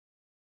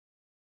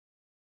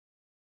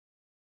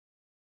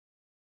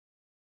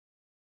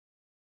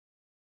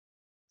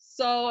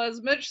So,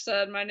 as Mitch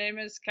said, my name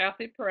is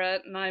Kathy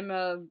Perret, and I'm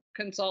a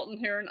consultant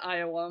here in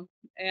Iowa.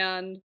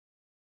 And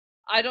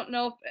I don't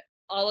know if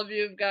all of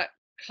you have got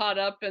caught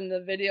up in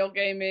the video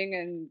gaming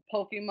and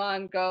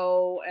Pokemon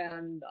Go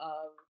and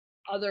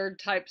other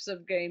types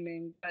of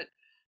gaming, but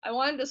I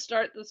wanted to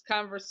start this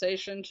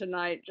conversation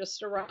tonight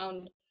just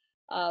around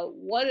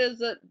what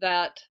is it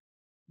that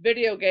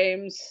video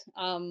games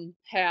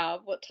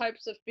have? What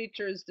types of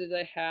features do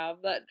they have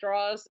that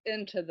draws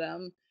into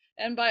them?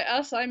 And by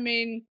us, I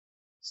mean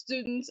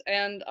students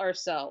and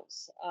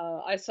ourselves.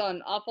 I saw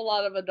an awful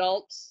lot of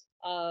adults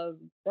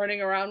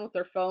running around with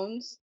their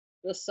phones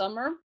this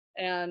summer,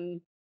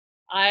 and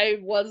I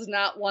was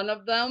not one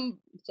of them,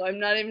 so I'm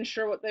not even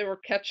sure what they were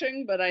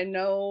catching, but I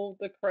know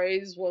the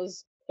craze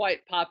was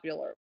quite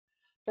popular.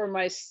 For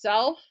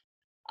myself,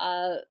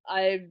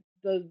 I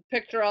the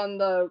picture on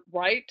the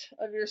right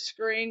of your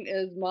screen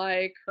is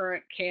my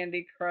current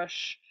Candy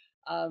Crush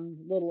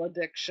little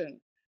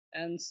addiction,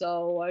 and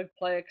so I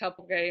play a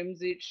couple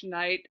games each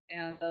night,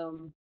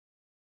 and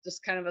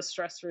just kind of a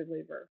stress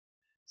reliever.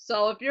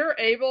 So if you're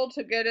able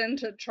to get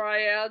into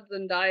triads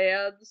and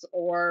dyads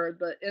or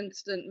the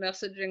instant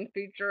messaging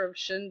feature of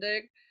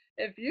Shindig,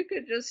 if you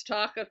could just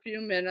talk a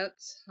few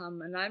minutes,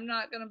 and I'm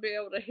not going to be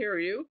able to hear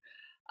you,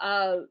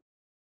 uh,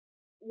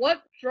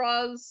 what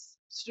draws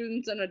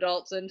students and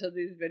adults into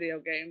these video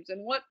games,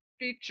 and what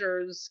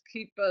features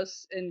keep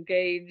us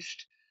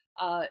engaged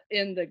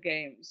in the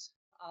games?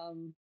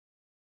 Um,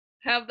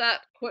 have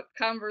that quick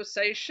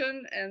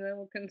conversation, and then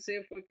we can see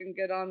if we can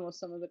get on with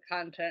some of the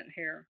content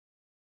here.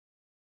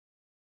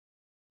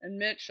 And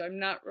Mitch, I'm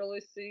not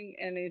really seeing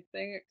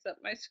anything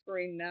except my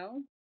screen now.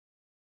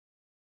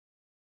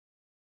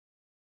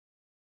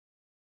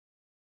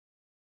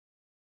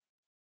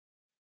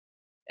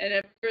 And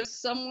if there's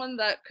someone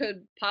that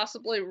could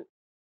possibly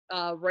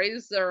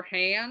raise their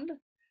hand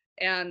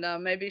and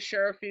maybe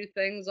share a few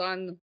things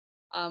on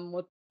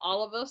with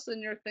all of us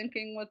in your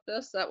thinking with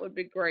this, that would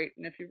be great.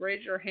 And if you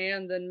raise your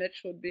hand, then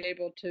Mitch would be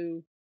able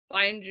to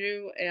find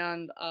you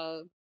and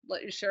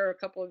let you share a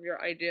couple of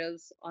your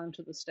ideas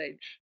onto the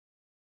stage.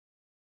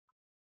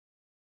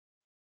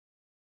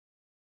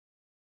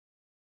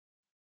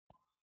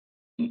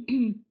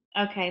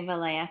 Okay,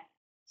 Valea.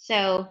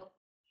 So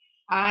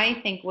I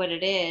think what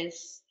it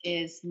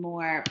is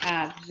more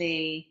of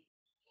the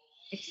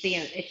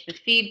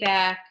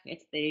feedback,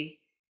 it's the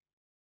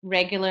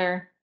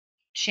regular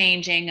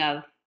changing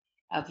of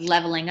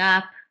leveling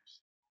up.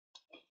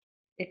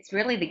 It's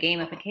really the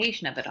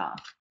gamification of it all.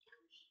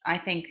 I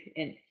think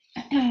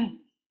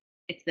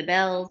it's the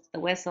bells, the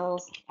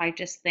whistles. I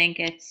just think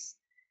it's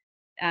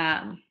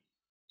um,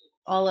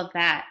 all of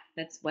that.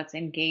 That's what's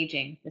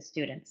engaging the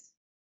students.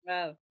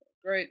 Oh,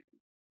 great.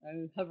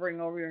 I'm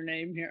hovering over your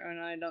name here and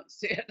I don't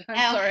see it. I'm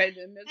Oh, sorry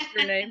I missed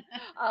your name.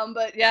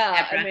 But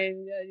yeah, I Deborah,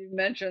 mean, yeah, you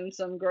mentioned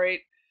some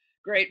great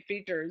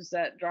features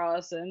that draw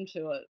us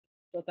into it.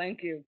 So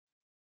thank you.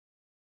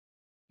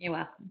 you're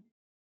welcome.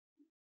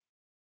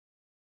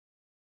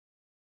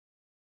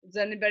 Does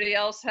anybody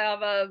else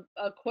have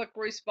a quick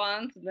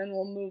response? And then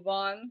we'll move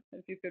on.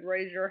 If you could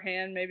raise your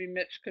hand, maybe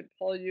Mitch could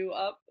pull you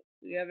up.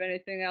 Do you have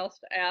anything else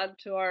to add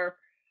to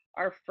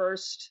our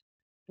first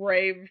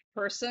brave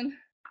person?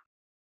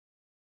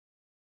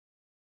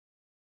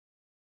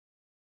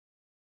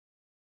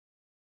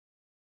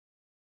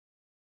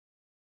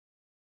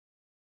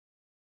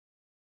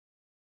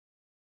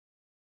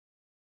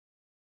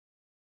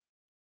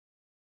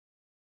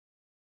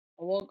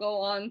 We'll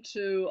go on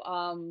to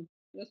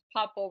just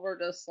pop over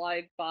to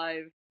slide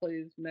 5,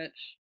 please,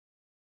 Mitch.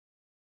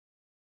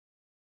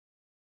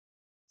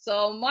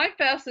 So my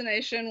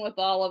fascination with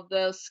all of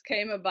this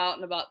came about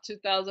in about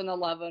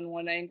 2011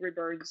 when Angry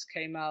Birds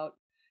came out,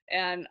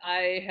 and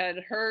I had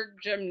heard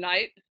Jim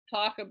Knight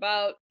talk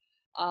about.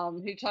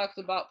 He talks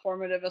about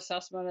formative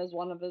assessment as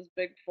one of his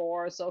big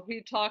four. So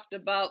he talked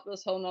about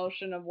this whole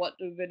notion of what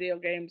do video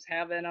games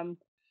have in them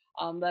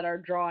that are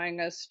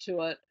drawing us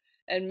to it.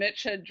 And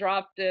Mitch had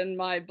dropped in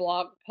my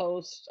blog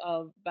post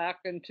of back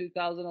in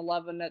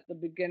 2011 at the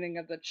beginning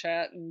of the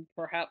chat, and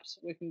perhaps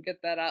we can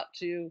get that out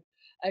to you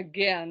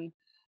again.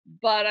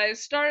 But I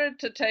started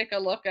to take a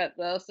look at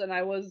this, and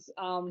I was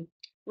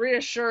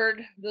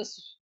reassured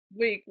this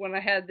week when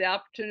I had the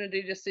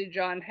opportunity to see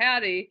John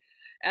Hattie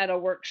at a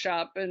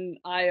workshop in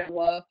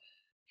Iowa.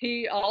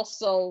 He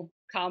also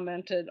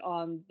commented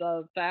on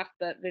the fact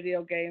that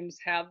video games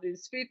have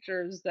these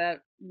features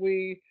that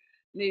we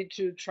need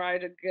to try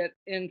to get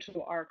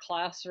into our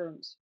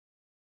classrooms.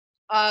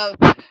 Uh,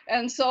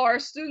 and so our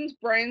students'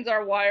 brains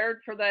are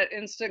wired for that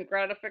instant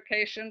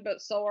gratification,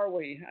 but so are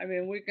we. I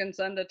mean, we can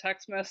send a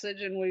text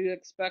message and we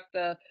expect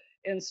a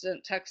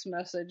instant text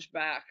message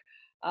back.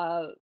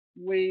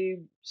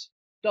 We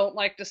don't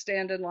like to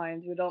stand in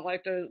lines. We don't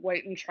like to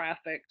wait in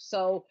traffic.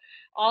 So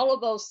all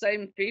of those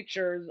same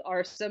features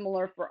are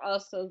similar for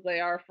us as they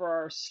are for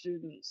our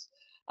students.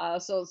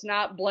 So it's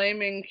not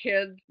blaming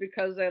kids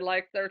because they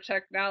like their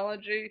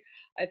technology.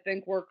 I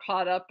think we're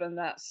caught up in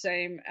that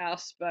same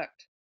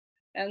aspect.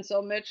 And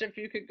so, Mitch, if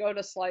you could go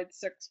to slide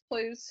 6,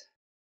 please.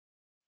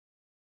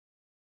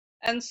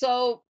 And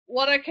so,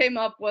 what I came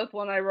up with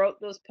when I wrote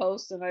this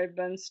post, and I've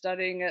been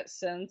studying it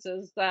since,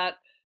 is that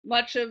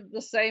much of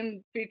the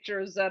same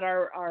features that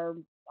our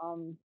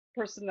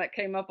person that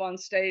came up on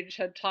stage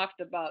had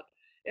talked about.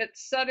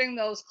 It's setting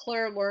those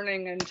clear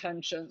learning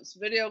intentions.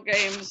 Video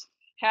games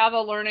have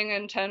a learning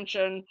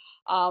intention,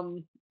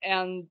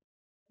 and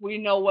we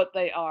know what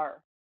they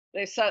are.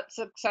 They set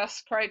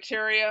success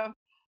criteria,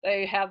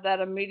 they have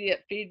that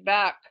immediate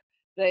feedback,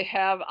 they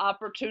have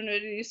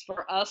opportunities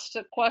for us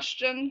to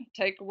question,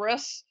 take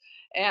risks,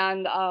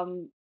 and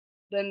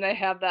then they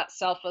have that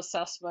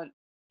self-assessment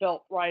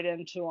built right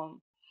into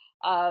them.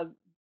 Uh,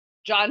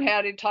 John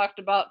Hattie talked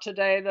about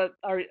today that,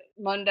 or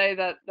Monday,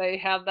 that they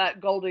have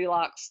that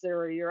Goldilocks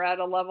theory. You're at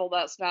a level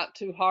that's not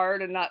too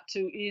hard and not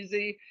too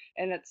easy,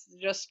 and it's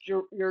just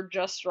your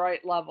just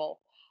right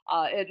level.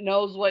 It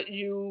knows what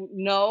you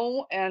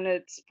know, and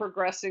it's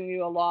progressing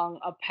you along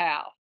a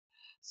path.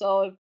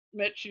 So, if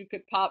Mitch, you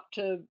could pop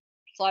to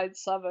slide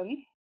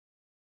 7.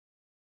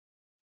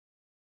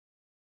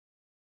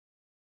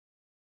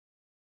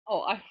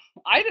 Oh,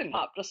 I didn't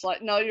hop to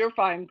slide. No, you're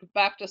fine.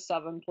 Back to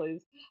 7,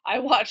 please. I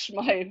watched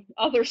my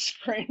other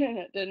screen and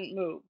it didn't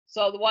move.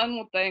 So the one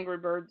with the Angry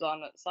Birds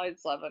on it, slide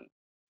 7.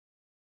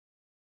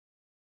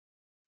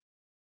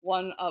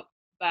 One up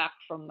back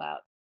from that.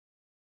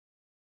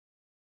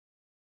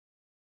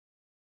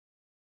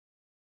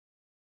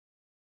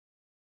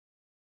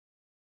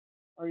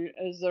 Or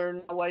is there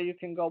no way you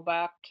can go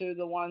back to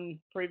the one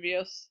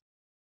previous?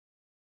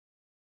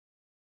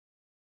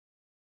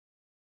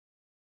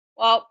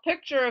 Well,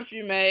 picture, if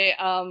you may,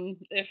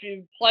 if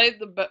you've played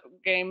the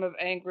game of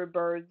Angry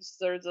Birds,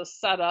 there's a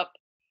setup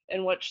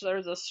in which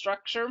there's a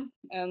structure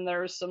and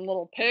there's some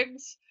little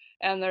pigs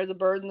and there's a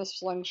bird in the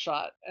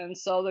slingshot. And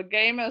so the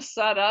game is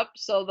set up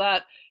so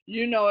that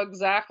you know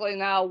exactly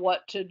now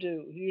what to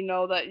do. You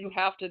know that you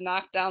have to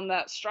knock down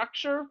that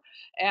structure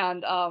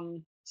and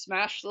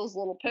smash those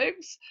little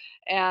pigs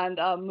and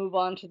move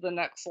on to the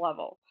next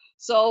level.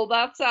 So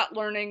that's that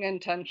learning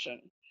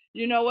intention.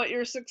 You know what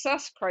your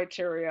success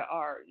criteria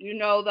are. You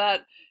know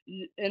that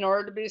in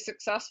order to be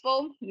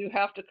successful, you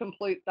have to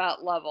complete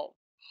that level.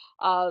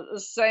 The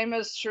same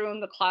is true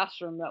in the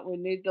classroom, that we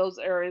need those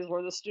areas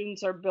where the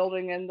students are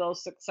building in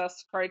those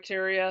success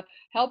criteria,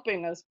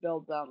 helping us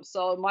build them.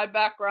 So my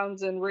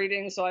background's in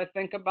reading, so I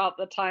think about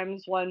the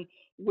times when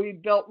we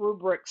built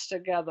rubrics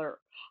together.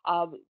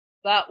 Uh,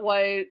 that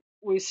way,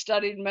 we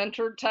studied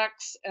mentored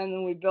texts and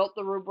then we built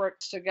the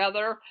rubrics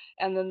together,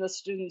 and then the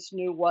students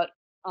knew what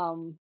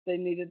they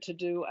needed to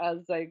do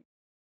as they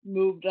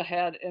moved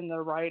ahead in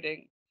their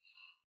writing.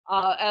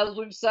 As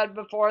we've said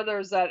before,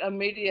 there's that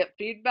immediate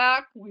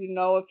feedback. We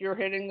know if you're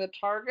hitting the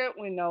target,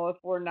 we know if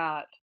we're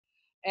not.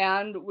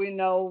 And we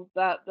know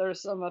that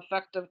there's some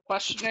effective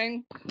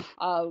questioning.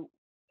 Uh,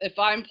 if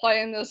I'm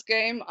playing this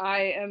game,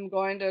 I am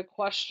going to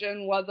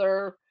question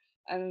whether,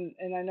 and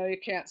I know you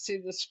can't see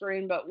the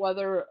screen, but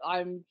whether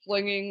I'm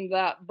flinging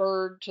that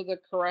bird to the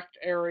correct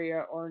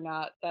area or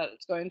not, that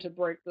it's going to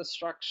break the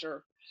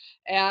structure.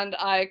 And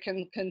I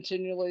can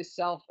continually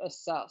self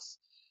assess.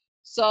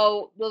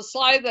 So the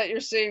slide that you're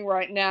seeing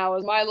right now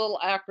is my little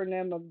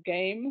acronym of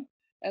GAME.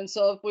 And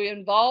so if we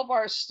involve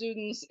our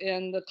students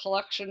in the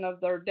collection of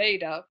their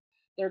data,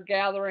 they're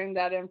gathering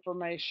that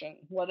information.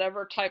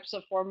 Whatever types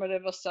of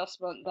formative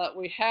assessment that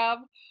we have,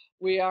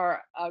 we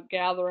are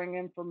gathering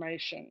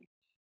information.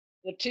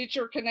 The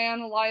teacher can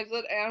analyze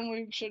it, and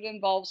we should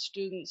involve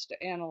students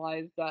to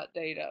analyze that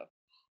data.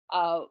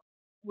 Uh,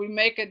 we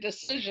make a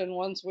decision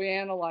once we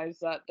analyze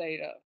that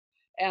data,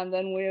 and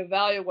then we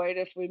evaluate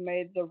if we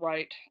made the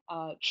right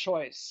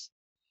choice.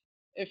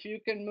 If you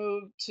can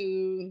move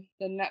to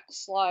the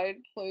next slide,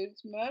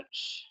 please,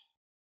 Mitch.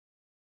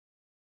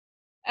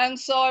 And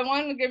so I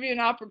wanted to give you an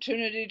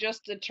opportunity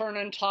just to turn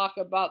and talk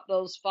about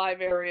those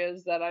 5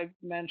 areas that I've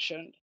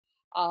mentioned.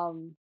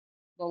 Um,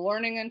 the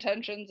learning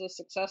intentions, the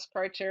success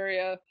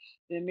criteria,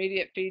 the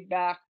immediate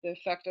feedback, the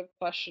effective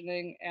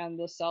questioning, and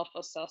the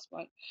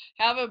self-assessment.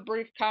 Have a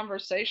brief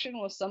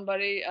conversation with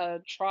somebody, a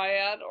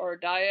triad or a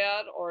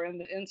dyad, or in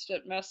the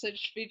instant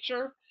message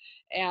feature.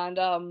 And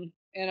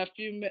in a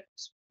few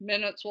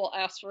minutes, we'll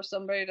ask for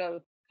somebody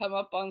to come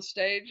up on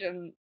stage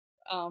and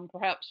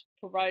perhaps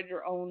provide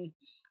your own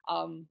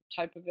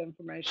type of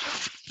information.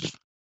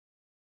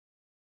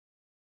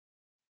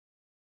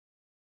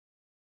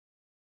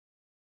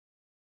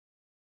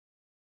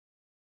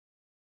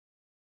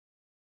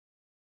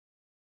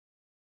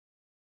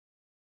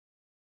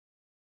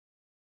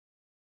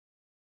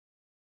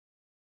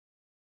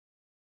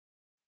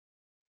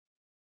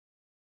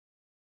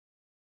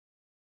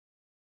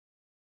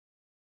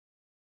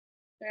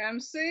 I'm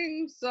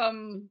seeing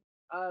some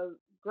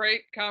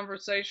great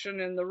conversation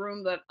in the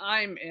room that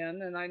I'm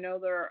in, and I know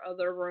there are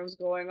other rooms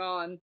going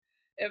on.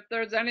 If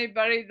there's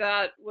anybody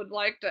that would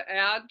like to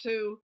add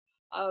to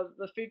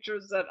the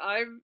features that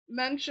I've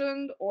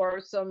mentioned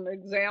or some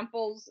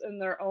examples in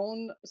their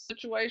own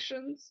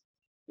situations,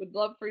 we'd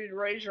love for you to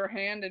raise your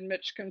hand and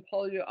Mitch can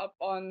pull you up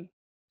on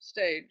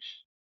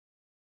stage.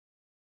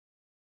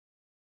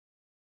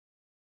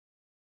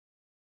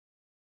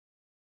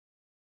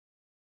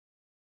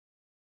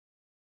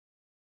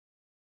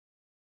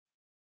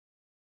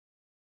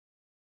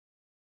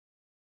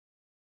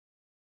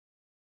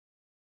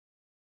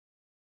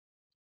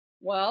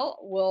 Well,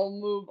 we'll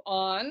move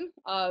on.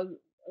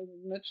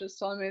 Mitch is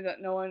telling me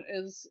that no one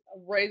is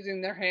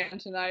raising their hand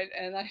tonight,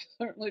 and I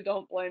certainly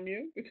don't blame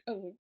you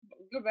because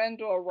we've been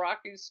to a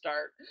rocky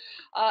start.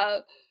 Uh,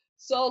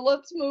 so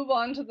let's move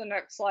on to the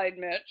next slide,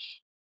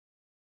 Mitch.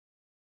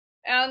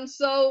 And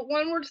so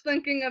when we're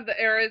thinking of the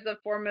areas of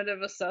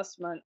formative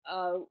assessment,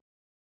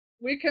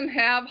 we can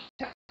have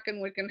tech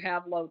and we can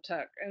have low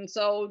tech. And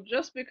so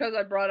just because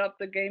I brought up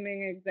the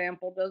gaming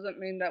example doesn't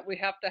mean that we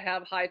have to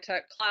have high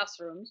tech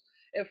classrooms.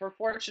 If we're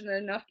fortunate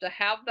enough to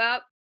have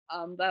that,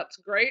 that's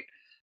great.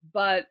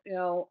 But,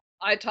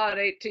 I taught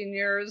 18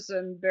 years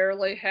and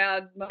barely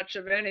had much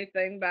of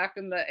anything back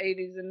in the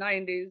 80s and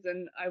 90s,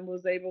 and I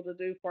was able to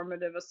do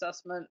formative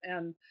assessment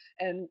and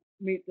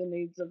meet the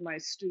needs of my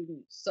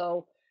students.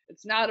 So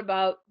it's not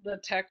about the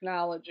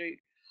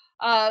technology.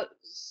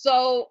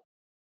 So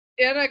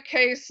in a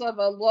case of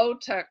a low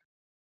tech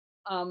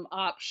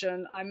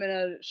option, I'm going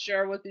to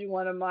share with you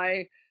one of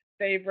my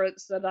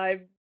favorites that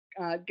I've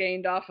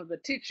gained off of the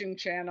teaching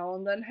channel,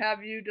 and then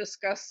have you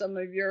discuss some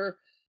of your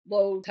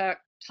low tech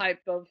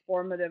type of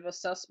formative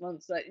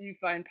assessments that you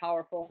find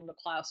powerful in the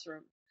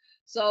classroom.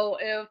 So,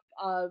 if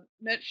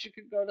Mitch, you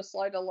could go to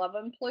slide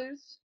 11,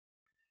 please.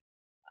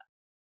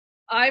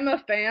 I'm a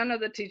fan of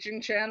the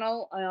teaching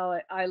channel.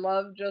 I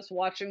love just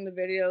watching the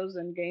videos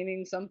and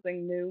gaining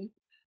something new.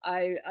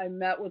 I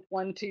met with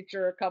one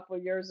teacher a couple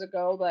of years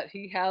ago that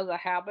he has a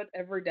habit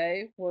every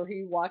day where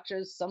he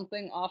watches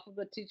something off of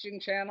the teaching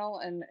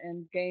channel and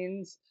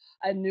gains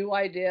a new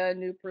idea, a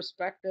new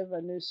perspective,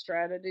 a new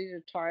strategy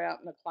to try out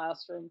in the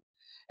classroom.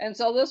 And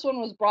so this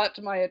one was brought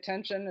to my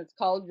attention. It's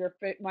called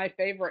My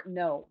Favorite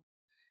No.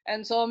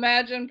 And so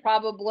imagine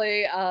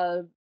probably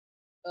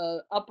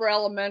upper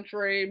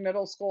elementary,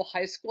 middle school,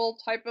 high school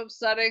type of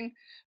setting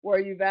where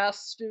you've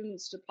asked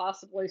students to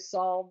possibly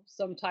solve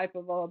some type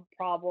of a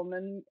problem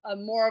and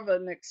more of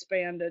an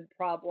expanded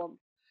problem.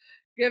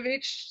 Give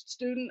each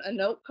student a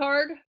note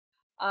card.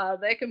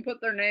 They can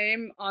put their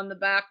name on the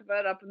back of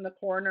it up in the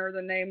corner.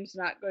 The name's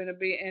not going to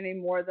be any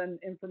more than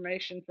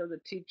information for the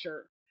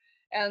teacher.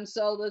 And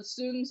so the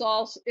students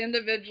all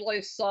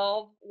individually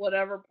solve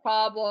whatever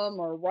problem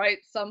or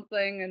write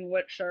something in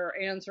which they're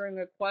answering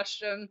a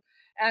question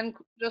and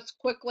just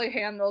quickly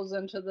hand those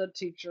into the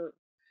teacher.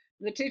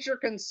 The teacher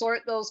can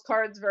sort those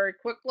cards very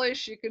quickly.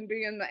 She can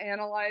be in the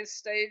analyze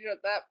stage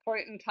at that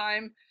point in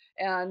time,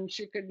 and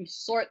she can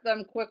sort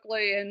them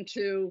quickly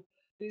into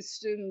these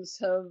students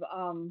have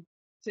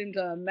seemed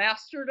to have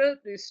mastered it.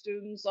 These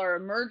students are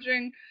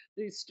emerging.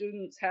 These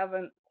students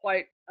haven't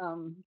quite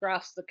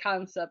grasped the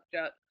concept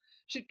yet.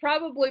 She'd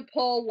probably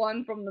pull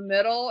one from the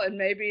middle and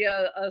maybe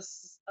a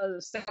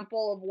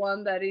sample of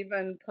one that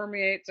even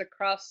permeates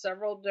across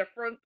several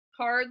different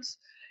cards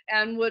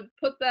and would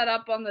put that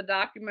up on the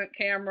document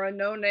camera.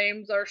 No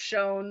names are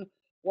shown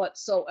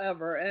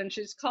whatsoever. And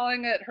she's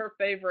calling it her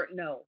favorite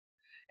no.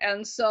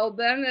 And so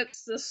then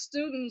it's the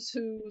students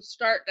who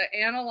start to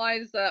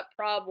analyze that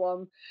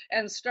problem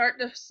and start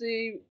to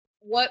see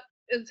what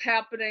is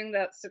happening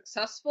that's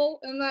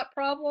successful in that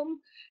problem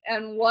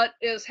and what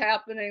is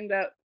happening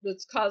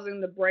that's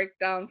causing the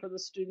breakdown for the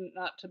student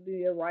not to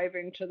be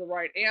arriving to the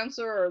right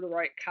answer or the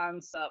right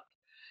concept.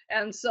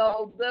 And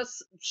so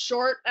this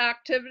short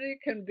activity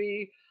can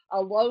be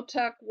a low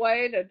tech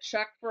way to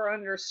check for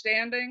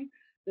understanding.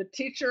 The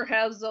teacher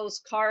has those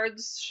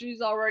cards.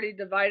 She's already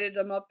divided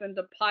them up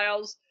into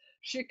piles.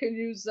 She can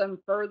use them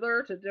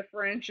further to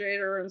differentiate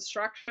her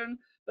instruction,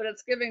 but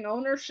it's giving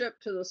ownership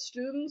to the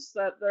students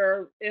that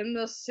they're in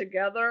this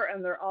together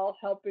and they're all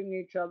helping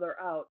each other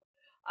out.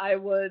 I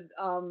would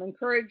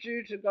encourage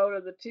you to go to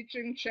the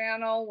teaching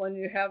channel when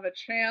you have a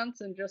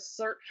chance and just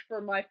search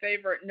for My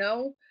Favorite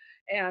No.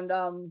 And,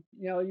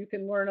 you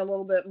can learn a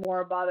little bit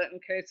more about it in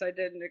case I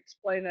didn't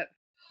explain it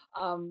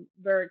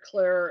very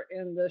clear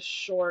in this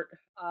short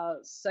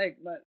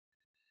segment.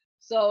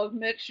 So,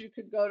 Mitch, you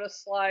could go to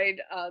slide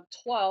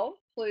 12,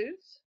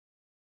 please.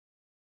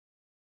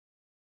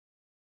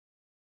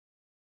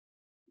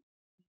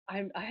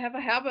 I have a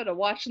habit of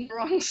watching the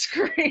wrong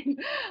screen.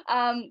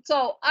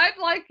 So I'd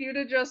like you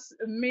to just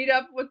meet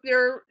up with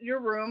your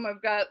room.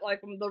 I've got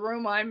like the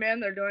room I'm in.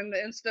 They're doing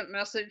the instant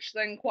message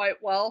thing quite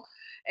well,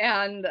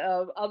 and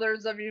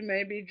others of you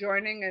may be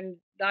joining in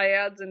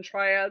dyads and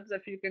triads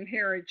if you can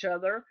hear each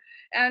other.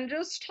 And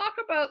just talk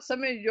about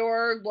some of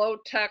your low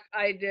tech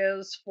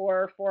ideas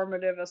for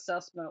formative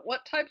assessment.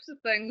 What types of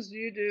things do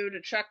you do to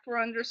check for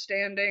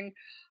understanding,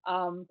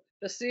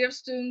 to see if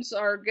students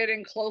are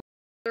getting closer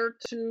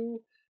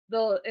to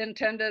the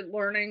intended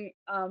learning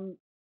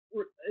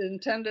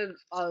intention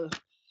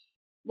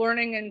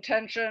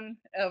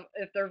of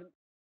if they're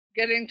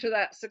getting to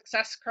that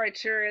success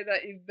criteria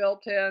that you've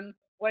built in,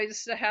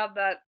 ways to have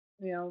that,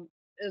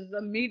 as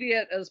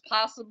immediate as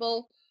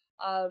possible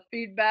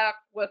feedback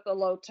with a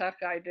low tech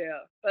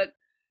idea. But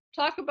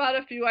talk about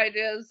a few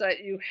ideas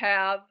that you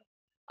have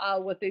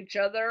with each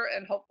other,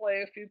 and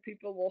hopefully a few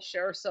people will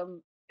share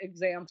some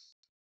examples.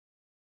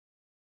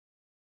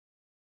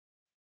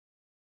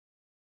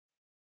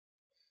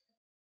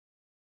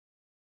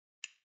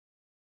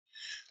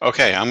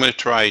 Okay, I'm going to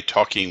try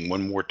talking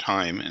one more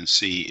time and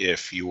see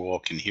if you all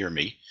can hear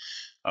me.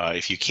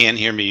 If you can't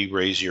hear me,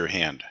 raise your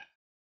hand.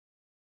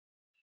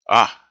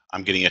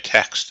 I'm getting a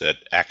text that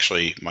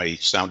actually my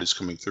sound is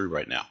coming through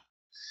right now.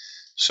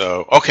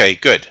 So, okay,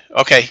 good.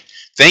 Okay,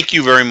 thank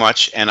you very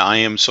much. And I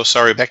am so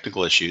sorry about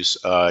technical issues.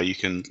 You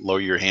can lower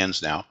your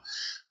hands now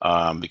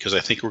because I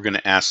think we're going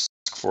to ask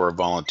for a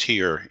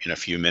volunteer in a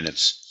few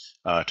minutes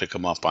to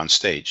come up on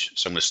stage.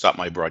 So I'm going to stop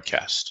my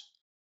broadcast.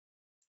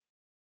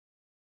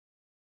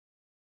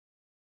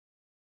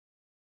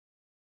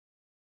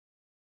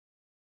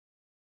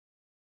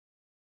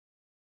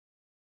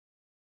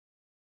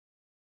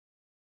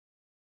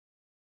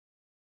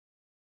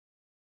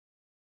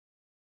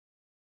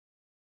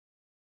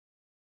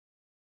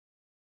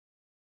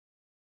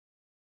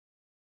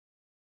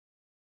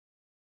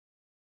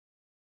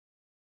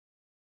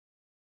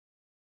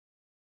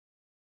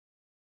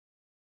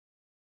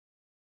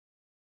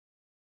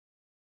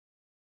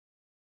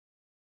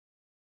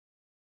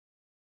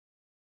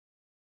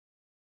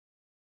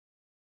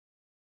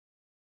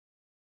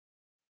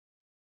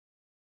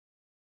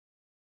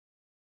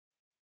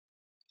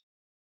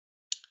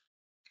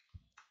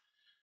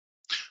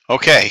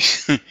 Okay,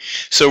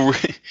 so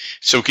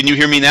so can you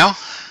hear me now,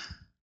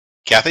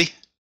 Kathy?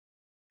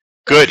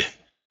 Good.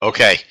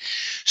 Okay.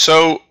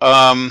 So,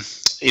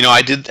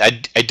 I did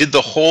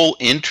the whole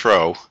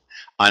intro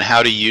on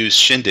how to use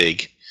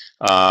Shindig,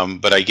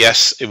 but I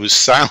guess it was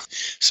silent.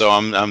 So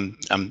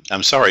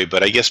I'm sorry,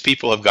 but I guess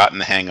people have gotten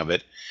the hang of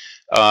it.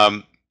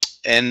 Um,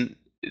 and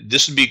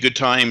this would be a good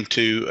time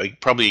to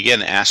probably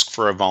again ask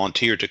for a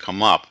volunteer to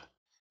come up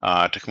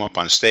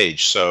on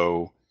stage.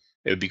 So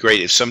it would be great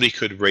if somebody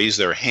could raise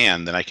their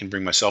hand, then I can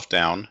bring myself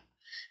down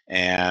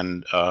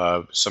and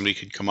somebody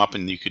could come up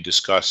and you could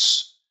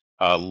discuss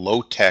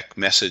low tech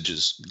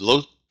methods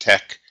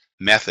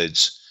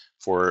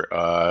for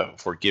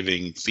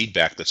giving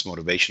feedback that's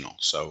motivational.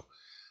 So,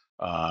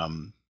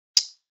 um,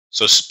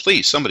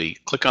 please, somebody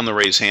click on the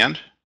raise hand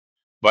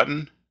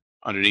button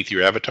underneath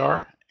your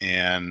avatar,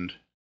 and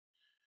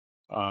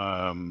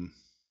um,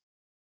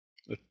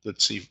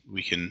 let's see if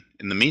we can.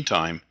 In the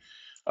meantime,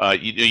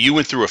 you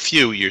went through a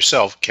few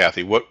yourself,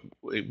 Kathy. What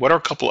are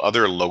a couple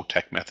other low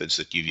tech methods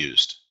that you've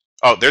used?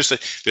 Oh, there's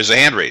a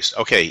hand raised.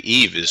 Okay,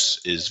 Eve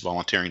is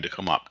volunteering to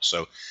come up.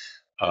 So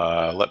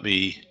let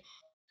me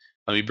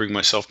bring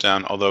myself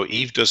down. Although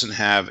Eve doesn't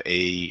have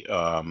a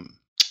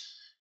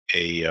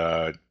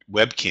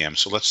webcam,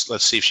 so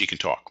let's see if she can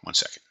talk. 1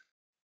 second.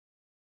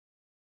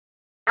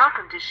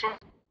 Welcome to Shin.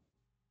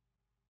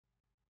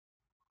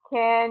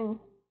 Can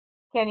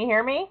can you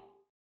hear me?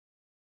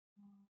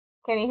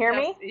 Can you hear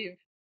Yes, me? Eve.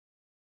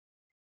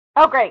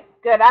 Oh, great,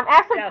 good. I'm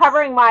actually Yes.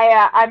 covering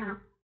my.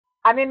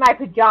 I'm in my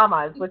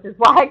pajamas, which is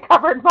why I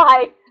covered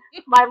my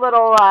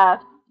little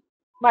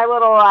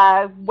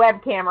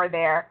web camera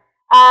there.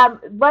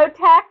 Low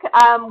tech.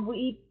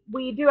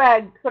 We do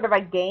a sort of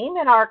a game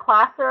in our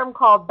classroom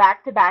called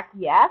Back to Back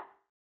Yes,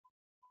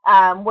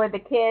 where the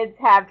kids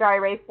have dry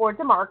erase boards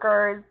and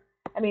markers.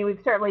 I mean,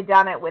 we've certainly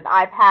done it with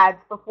iPads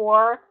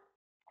before,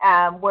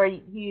 where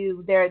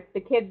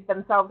the kids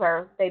themselves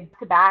they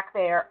to back,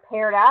 they're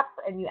paired up,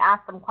 and you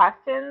ask them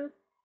questions.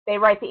 They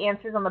write the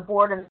answers on the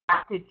board and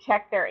have to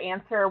check their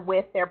answer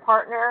with their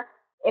partner.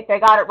 If they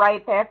got it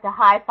right, they have to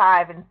high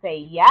five and say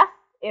yes.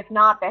 If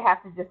not, they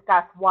have to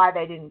discuss why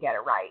they didn't get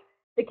it right.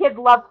 The kids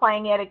love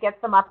playing it. It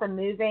gets them up and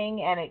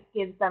moving, and it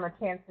gives them a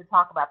chance to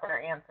talk about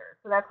their answers.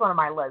 So that's one of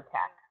my low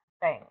tech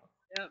things.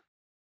 Yep.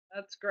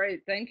 That's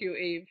great. Thank you,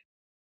 Eve.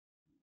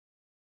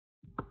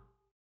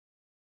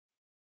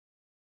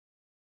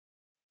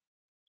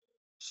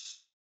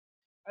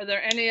 Are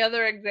there any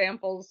other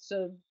examples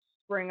to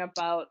bring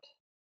about?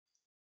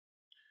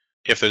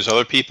 If there's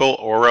other people,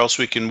 or else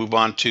we can move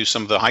on to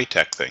some of the high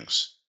tech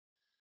things.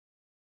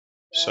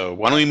 So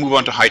why don't we move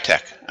on to high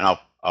tech, and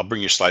I'll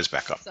bring your slides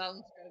back up.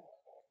 Sounds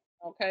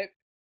good. Okay.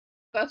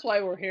 That's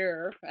why we're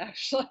here,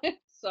 actually.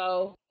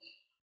 So,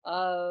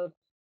 uh,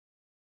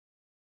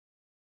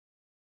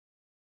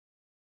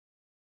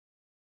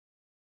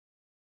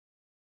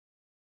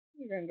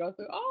 you're going to go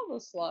through all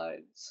the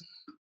slides.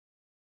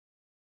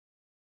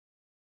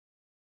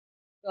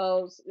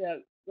 Those, yeah,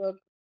 the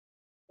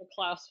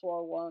class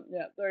 4 one.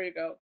 Yeah, there you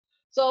go.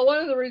 So one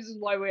of the reasons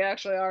why we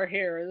actually are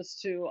here is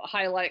to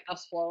highlight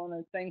class flow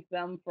and thank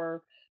them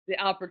for the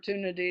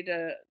opportunity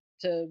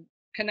to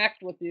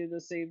connect with you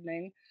this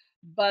evening.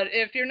 But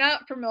if you're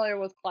not familiar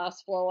with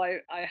class flow,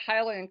 I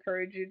highly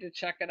encourage you to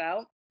check it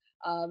out.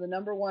 The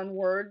number one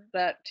word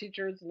that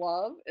teachers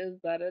love is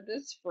that it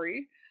is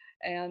free.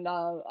 And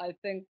I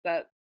think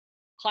that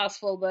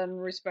Classful then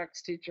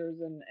respects teachers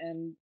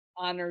and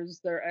honors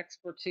their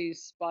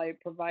expertise by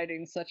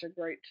providing such a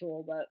great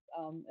tool that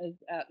is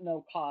at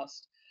no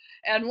cost.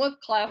 And with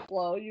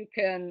ClassFlow, you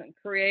can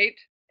create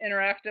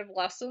interactive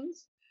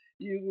lessons.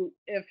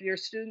 If your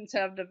students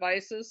have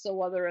devices, so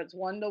whether it's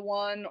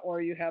 1-to-1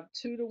 or you have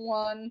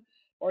 2-to-1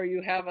 or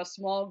you have a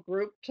small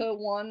group to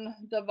one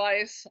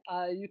device,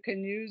 you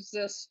can use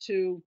this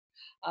to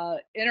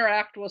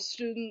interact with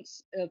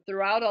students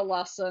throughout a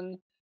lesson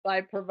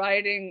by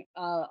providing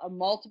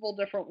multiple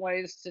different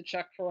ways to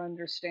check for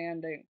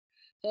understanding.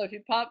 So if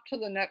you pop to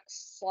the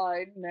next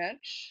slide,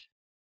 Mitch.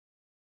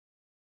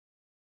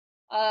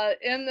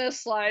 In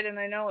this slide, and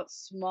I know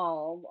it's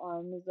small,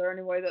 is there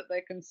any way that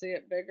they can see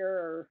it bigger,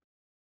 or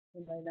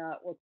can they not?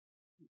 Well,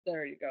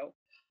 there you go.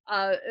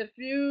 If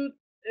you,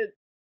 it,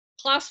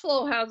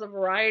 ClassFlow has a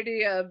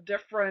variety of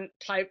different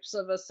types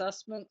of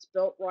assessments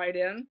built right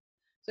in.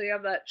 So you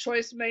have that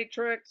choice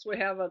matrix. We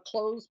have a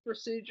closed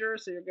procedure.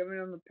 So you're giving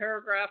them a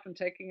paragraph and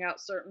taking out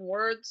certain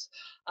words.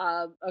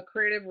 A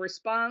creative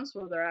response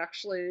where they're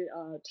actually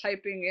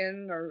typing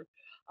in or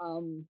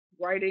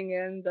writing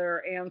in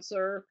their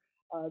answer,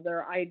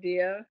 their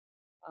idea.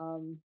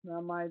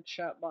 Now my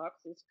chat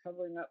box is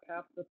covering up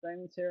half the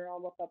things here.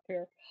 I'll look up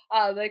here.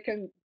 They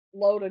can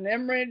load an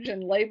image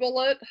and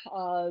label it.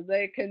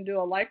 They can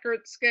do a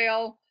Likert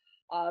scale.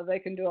 They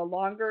can do a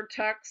longer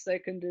text. They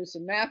can do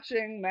some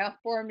matching, math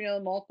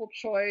formula, multiple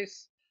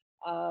choice,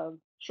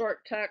 short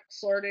text,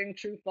 sorting,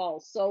 true,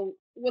 false. So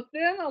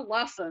within a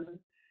lesson,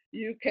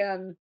 you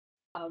can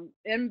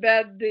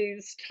embed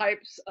these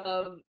types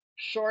of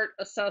short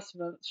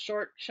assessments,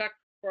 short check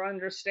for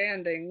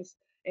understandings,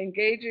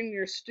 engaging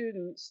your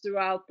students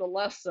throughout the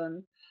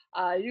lesson.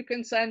 You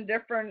can send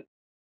different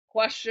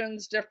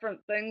questions, different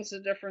things to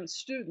different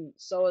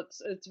students. So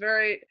it's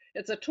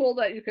a tool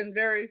that you can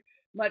very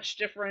much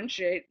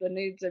differentiate the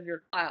needs of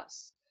your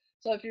class.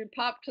 So if you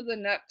pop to the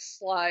next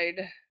slide,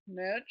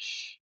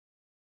 Mitch.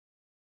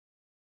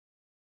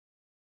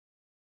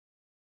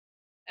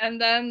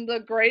 And then the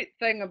great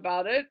thing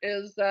about it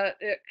is that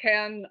it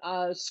can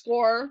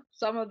score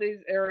some of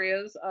these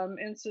areas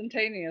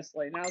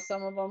instantaneously. Now,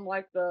 some of them,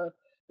 like the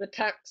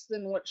text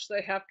in which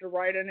they have to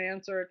write an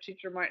answer, a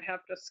teacher might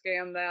have to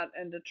scan that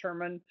and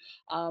determine,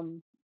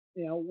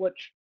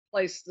 which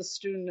place the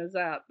student is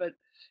at. But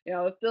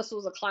if this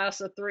was a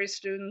class of 3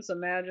 students,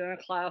 imagine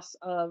a class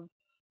of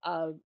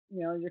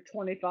your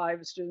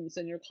 25 students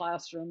in your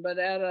classroom. But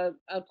at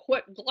a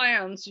quick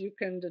glance, you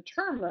can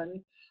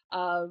determine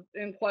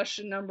in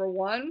question number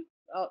 1,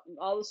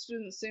 all the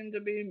students seem to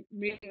be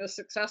meeting the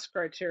success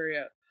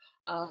criteria.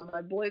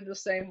 I believe the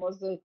same was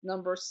the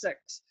number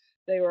 6.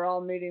 They were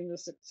all meeting the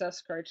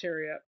success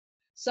criteria.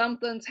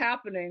 Something's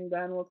happening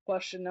then with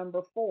question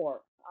number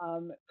 4.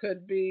 It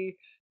could be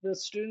the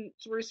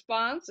student's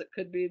response. It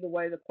could be the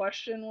way the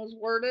question was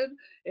worded.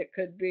 It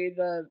could be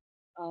the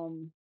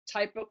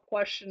type of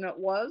question it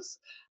was.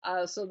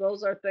 So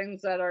those are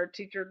things that are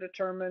teacher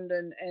determined,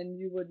 and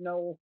you would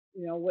know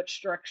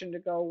which direction to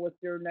go with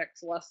your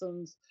next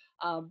lessons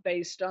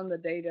based on the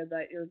data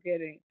that you're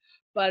getting.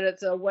 But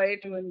it's a way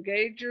to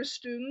engage your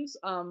students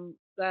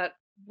that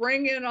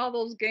bring in all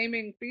those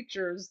gaming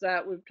features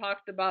that we've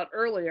talked about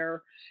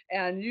earlier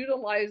and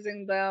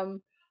utilizing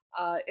them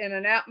in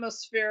an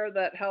atmosphere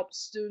that helps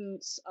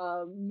students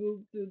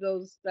move through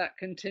that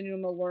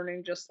continuum of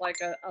learning, just like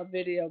a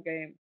video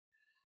game.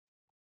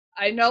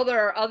 I know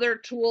there are other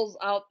tools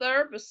out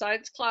there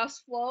besides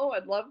ClassFlow.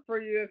 I'd love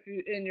for you, if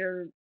you in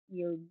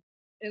your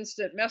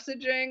instant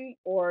messaging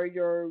or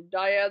your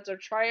dyads or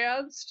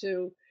triads,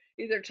 to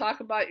either talk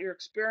about your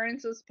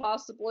experiences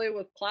possibly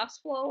with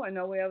ClassFlow. I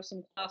know we have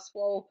some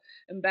ClassFlow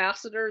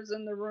ambassadors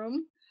in the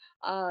room,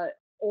 uh,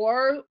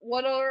 or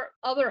what are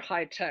other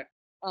high-tech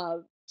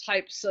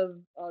types of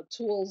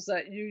tools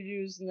that you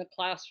use in the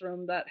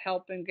classroom that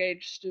help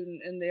engage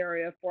student in the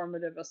area of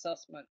formative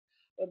assessment.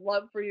 Would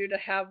love for you to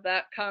have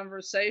that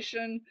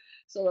conversation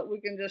so that we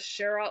can just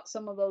share out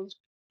some of those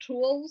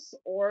tools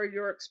or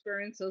your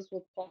experiences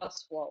with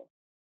ClassFlow.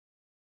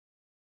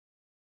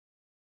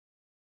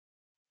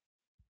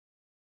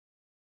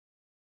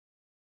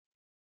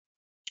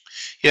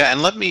 Yeah,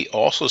 and let me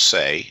also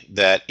say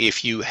that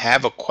if you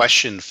have a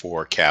question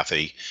for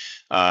Kathy,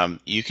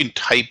 you can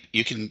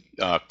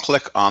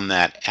click on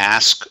that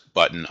Ask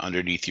button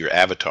underneath your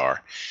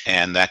avatar,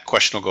 and that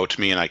question will go to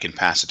me, and I can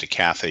pass it to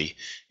Kathy.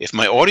 If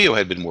my audio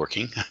had been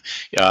working,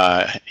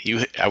 I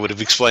would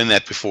have explained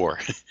that before.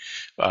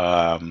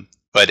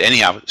 But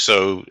anyhow,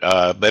 so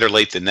better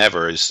late than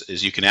never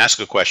is you can ask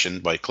a question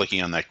by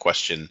clicking on that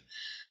question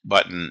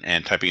button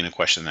and typing in a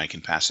question, and I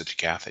can pass it to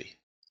Kathy.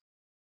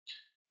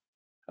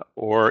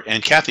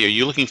 And Kathy, are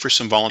you looking for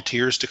some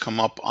volunteers to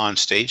come up on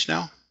stage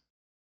now?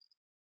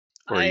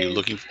 Or are you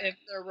looking for... If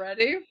they're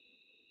ready.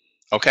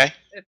 Okay.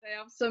 If they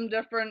have some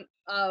different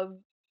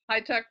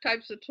high-tech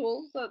types of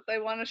tools that they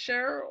want to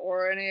share,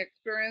 or any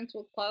experience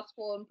with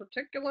ClassFlow in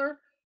particular,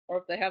 or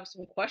if they have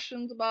some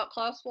questions about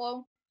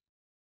ClassFlow.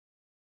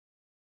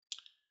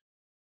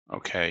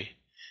 Okay.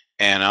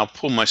 And I'll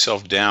pull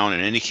myself down in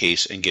any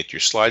case and get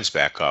your slides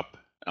back up,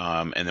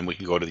 and then we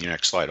can go to the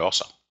next slide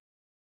also.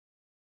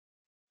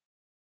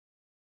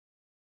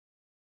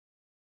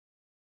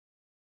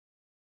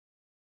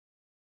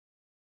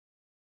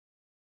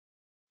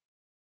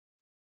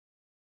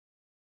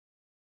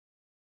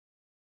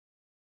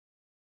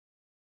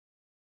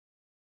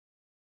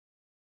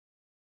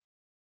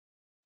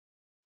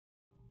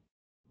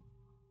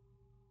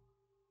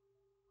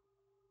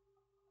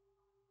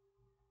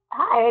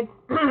 Hi,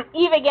 it's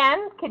Eve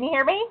again. Can you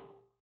hear me?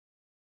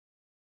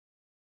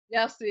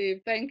 Yes,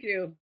 Eve. Thank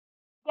you.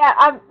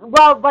 Yeah,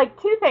 well, like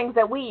two things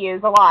that we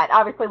use a lot.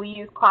 Obviously, we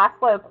use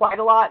ClassFlow quite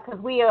a lot because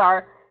we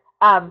are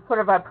sort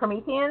of a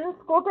Promethean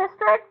school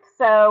district.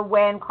 So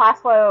when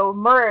ClassFlow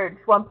merged,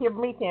 when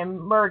Promethean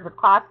merged with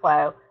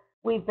ClassFlow,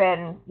 we've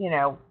been,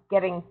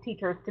 getting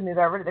teachers to move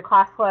over to the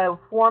ClassFlow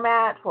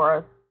format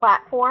or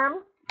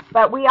platform.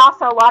 But we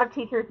also, a lot of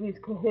teachers use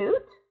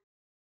Kahoot.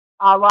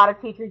 A lot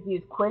of teachers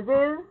use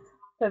quizzes.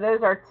 So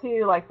those are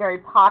two like very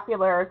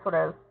popular sort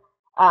of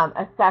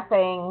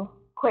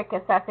quick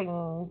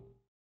assessing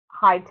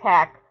high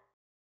tech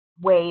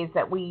ways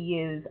that we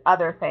use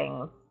other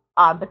things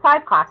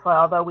besides ClassFlow,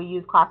 although we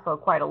use ClassFlow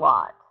quite a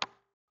lot.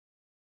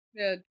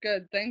 Good,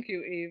 good. Thank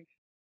you, Eve.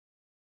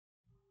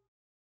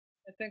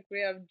 I think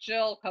we have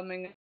Jill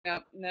coming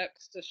up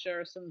next to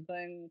share some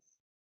things.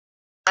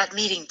 At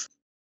meeting.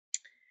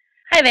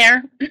 Hi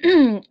there.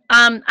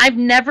 I've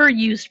never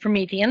used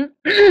Promethean.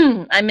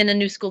 I'm in a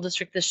new school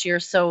district this year,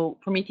 so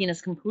Promethean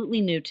is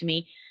completely new to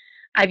me.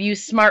 I've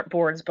used smart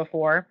boards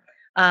before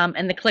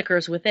and the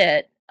clickers with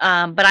it,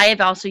 but I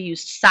have also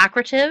used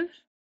Socrative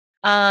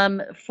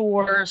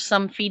for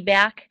some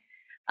feedback,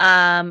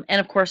 and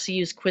of course, I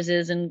use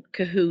quizzes and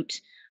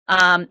Kahoot.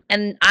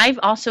 And I've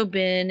also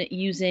been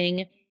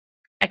using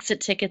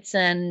exit tickets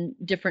and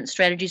different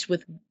strategies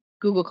with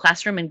Google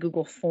Classroom and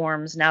Google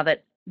Forms now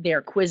that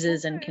they're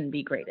quizzes and can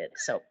be graded.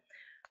 So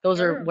those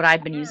are what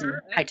I've been using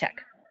high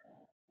tech.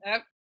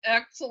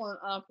 Excellent,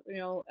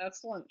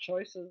 excellent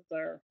choices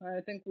there.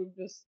 I think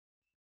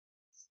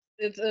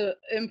it's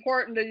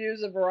important to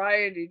use a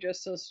variety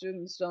just so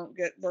students don't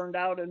get burned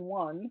out in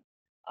one,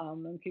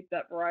 and keep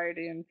that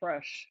variety and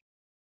fresh.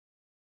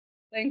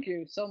 Thank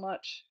you so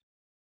much.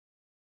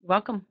 You're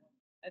welcome.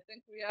 I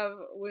think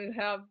we've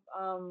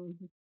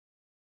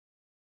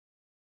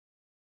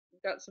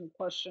got some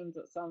questions,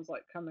 it sounds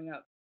like, coming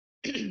up.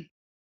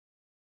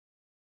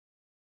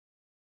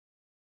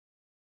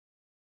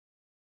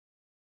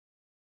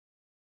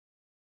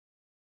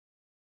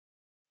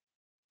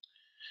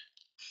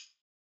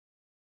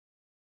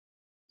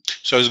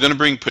 So I was going to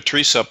bring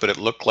Patrice up, but it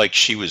looked like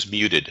she was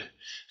muted.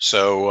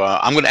 So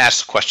I'm going to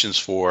ask the questions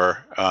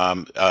for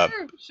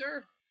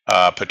Sure.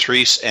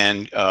 Patrice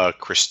and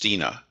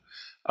Christina.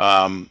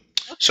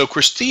 So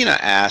Christina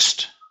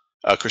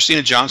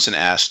Johnson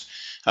asked,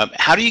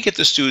 how do you get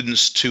the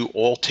students to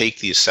all take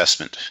the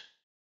assessment?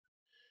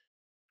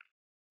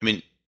 I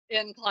mean,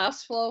 In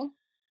ClassFlow.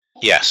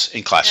 Yes,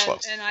 in ClassFlow.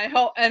 And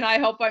I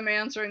hope I'm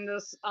answering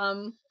this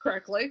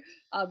correctly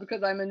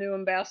because I'm a new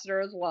ambassador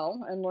as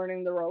well and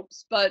learning the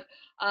ropes. But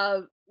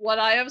what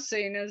I have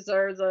seen is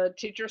there's a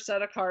teacher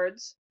set of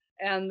cards,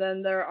 and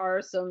then there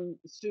are some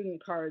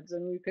student cards,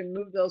 and you can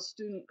move those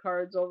student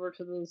cards over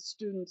to the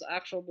students'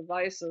 actual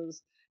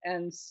devices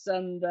and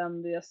send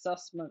them the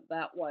assessment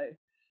that way.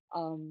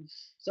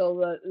 So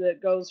that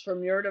it goes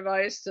from your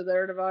device to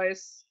their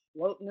device,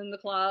 floating in the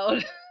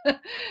cloud,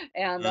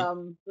 and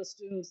the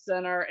students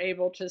then are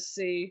able to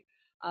see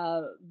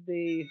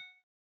the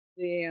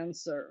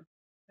answer,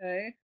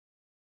 okay,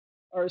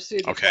 or see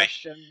the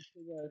question.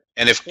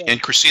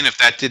 And Christine, if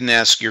that didn't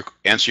answer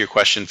your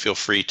question, feel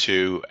free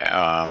to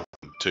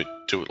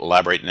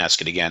elaborate and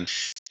ask it again.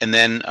 And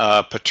then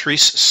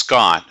Patrice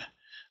Scott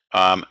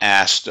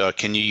asked,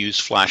 can you use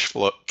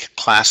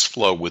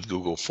ClassFlow with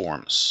Google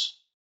Forms?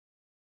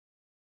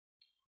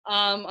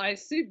 I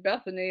see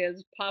Bethany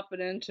is popping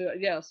into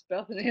yes,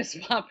 Bethany is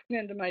popping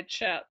into my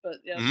chat, but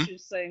yes,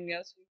 she's saying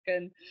yes,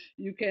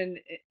 you can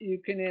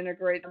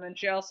integrate them, and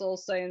she also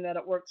is saying that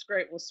it works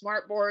great with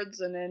smart boards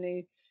and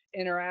any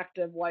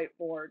interactive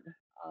whiteboard.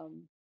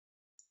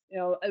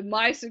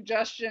 My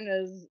suggestion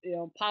is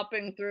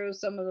popping through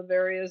some of the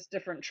various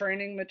different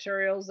training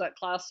materials that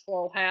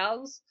ClassFlow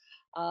has.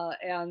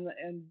 And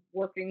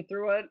working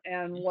through it.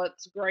 And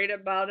what's great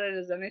about it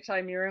is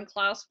anytime you're in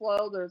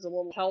ClassFlow, there's a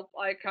little help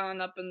icon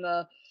up in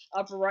the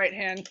upper right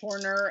hand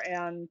corner,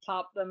 and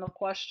pop them a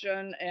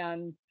question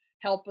and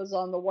help is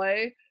on the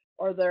way.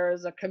 Or there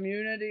is a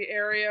community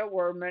area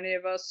where many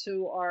of us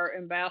who are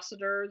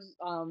ambassadors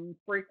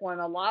frequent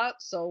a lot.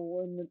 So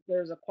when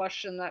there's a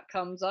question that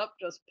comes up,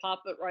 just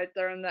pop it right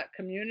there in that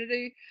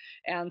community,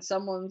 and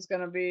someone's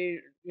going to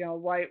be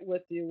right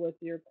with you with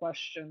your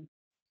question.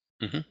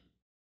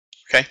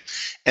 Okay,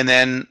 and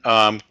then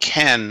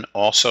Ken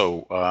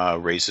also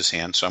raised his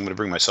hand, so I'm going to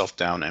bring myself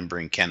down and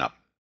bring Ken up.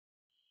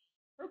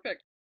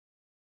 Perfect.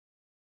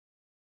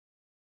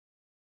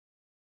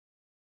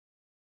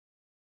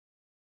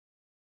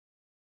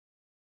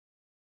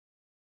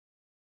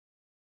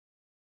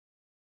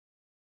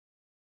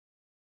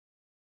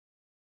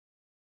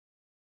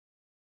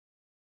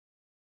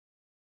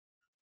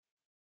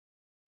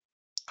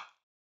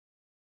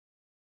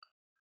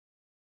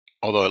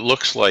 Although it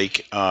looks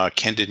like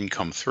Ken didn't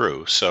come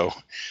through, so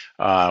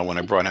when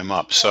I brought him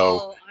up, so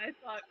well, I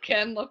thought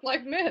Ken looked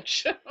like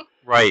Mitch.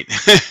 Right.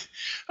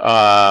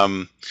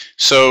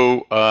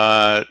 So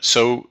I'll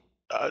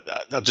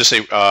just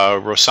say,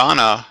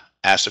 Rosanna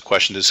asked a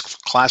question: does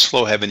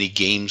ClassFlow have any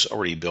games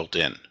already built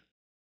in?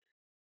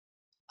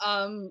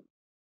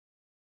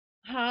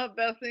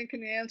 Bethany,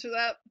 can you answer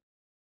that?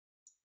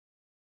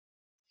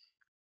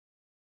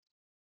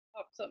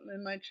 Pop something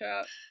in my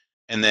chat.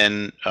 And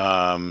then,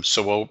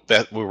 so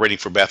we're waiting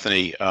for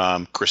Bethany.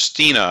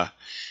 Christina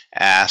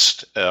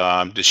asked,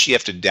 does she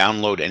have to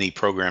download any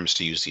programs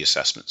to use the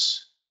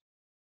assessments?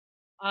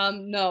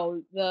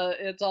 No,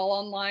 it's all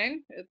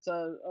online. It's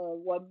a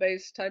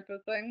web-based type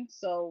of thing,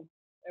 so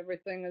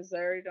everything is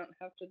there. You don't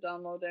have to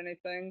download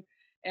anything.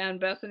 And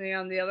Bethany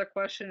on the other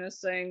question is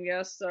saying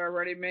yes, there are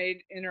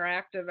ready-made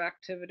interactive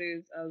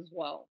activities as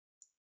well.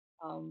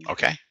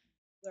 Okay.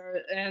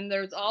 And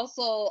there's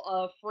also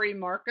a free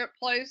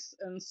marketplace,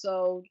 and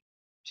so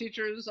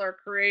teachers are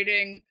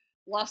creating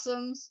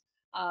lessons,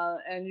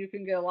 and you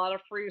can get a lot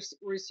of free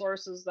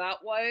resources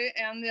that way.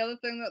 And the other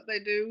thing that they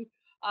do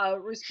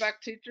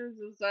respect teachers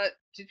is that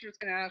teachers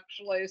can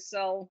actually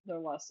sell their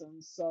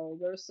lessons. So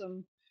there's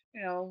some,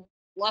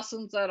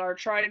 lessons that are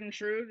tried and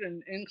true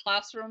and in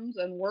classrooms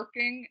and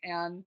working,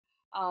 and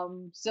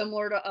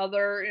similar to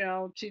other,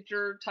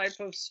 teacher type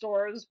of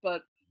stores,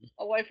 but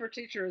a way for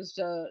teachers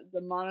to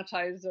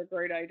monetize their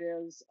great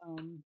ideas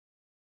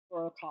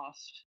for a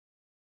cost.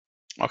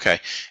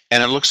 Okay.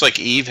 And it looks like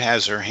Eve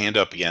has her hand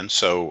up again,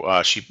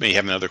 so she may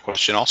have another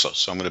question also.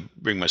 So I'm going to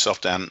bring myself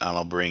down and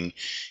I'll bring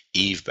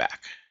Eve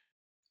back.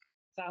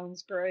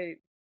 Sounds great.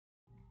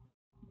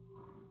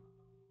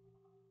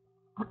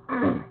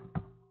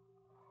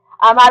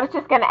 I was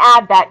just going to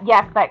add that,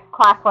 yes, that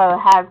ClassFlow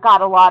has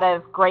got a lot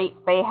of great,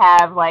 they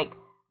have like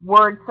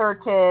word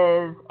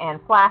searches and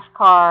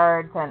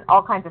flashcards and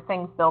all kinds of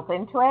things built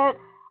into it.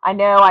 I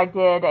know I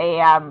did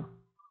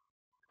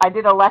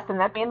a lesson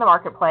that's in the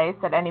marketplace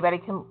that anybody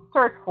can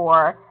search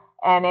for,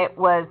 and it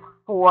was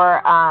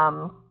for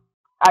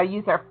a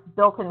user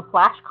built-in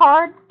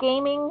flashcard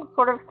gaming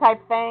sort of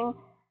type thing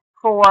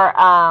for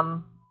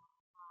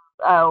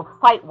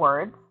sight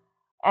words,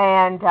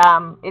 and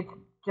it's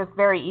just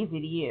very easy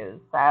to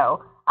use.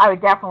 So I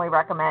would definitely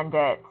recommend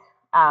it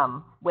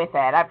with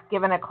it. I've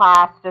given a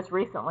class just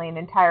recently, an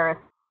entire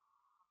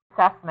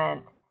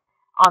assessment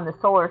on the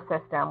solar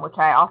system, which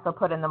I also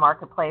put in the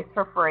marketplace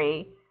for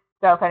free.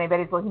 So if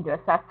anybody's looking to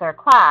assess their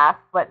class,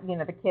 but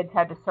the kids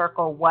had to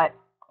circle what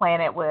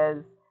planet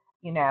was,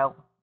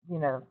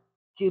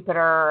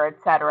 Jupiter,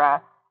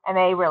 etc., and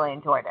they really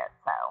enjoyed it.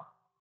 So,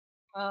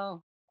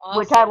 Oh, awesome.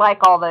 Which I like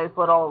all those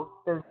little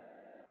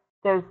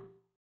those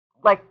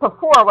like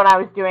before when I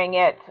was doing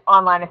it,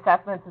 online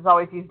assessments is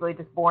always usually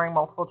just boring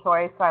multiple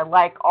choice. So I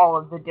like all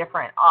of the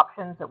different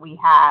options that we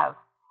have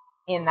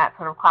in that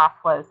sort of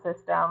ClassFlow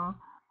system.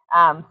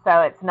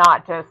 So it's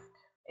not just,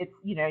 it's,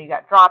 you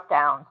got drop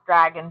downs,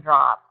 drag and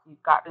drops,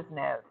 you've got his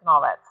notes and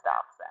all that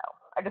stuff. So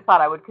I just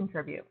thought I would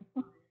contribute.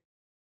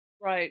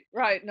 Right.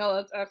 No,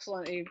 that's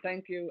excellent, Eve.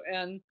 Thank you.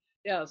 And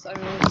yes, I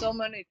mean, with so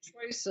many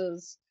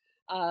choices,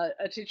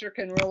 a teacher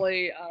can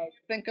really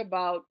think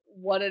about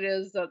what it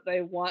is that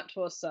they want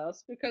to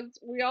assess, because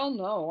we all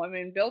know, I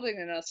mean, building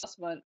an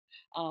assessment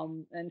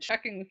and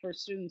checking for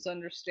students'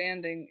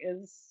 understanding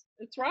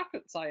it's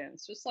rocket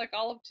science, just like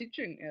all of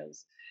teaching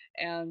is.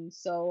 And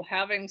so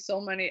having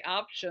so many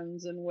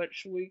options in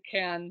which we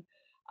can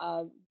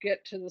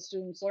get to the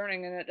students'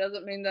 learning, and it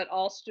doesn't mean that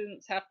all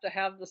students have to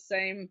have the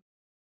same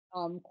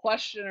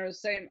question or the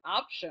same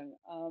option.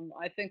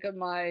 I think of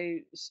my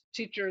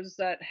teachers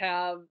that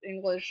have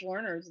English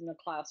learners in the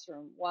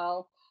classroom.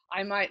 Well,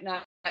 I might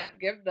not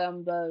give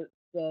them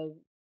the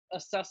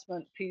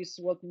assessment piece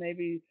with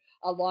maybe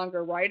a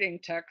longer writing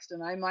text,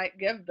 and I might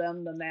give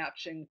them the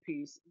matching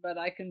piece, but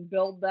I can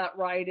build that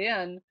right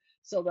in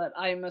so that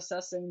I'm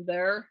assessing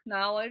their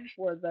knowledge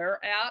where they're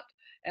at,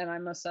 and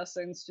I'm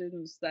assessing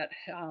students that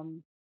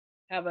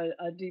have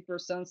a deeper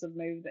sense of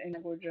maybe the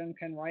language and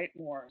can write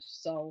more.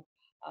 So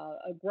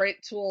a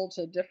great tool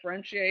to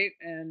differentiate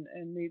and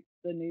meet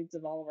the needs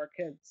of all of our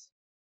kids.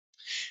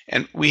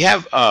 And we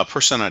have a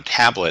person on a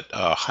tablet,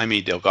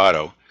 Jaime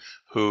Delgado,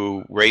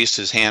 who raised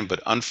his hand,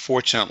 but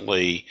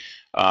unfortunately,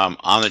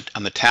 on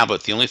the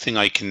tablet, the only thing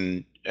I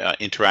can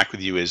interact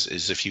with you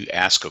is if you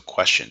ask a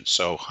question.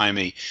 So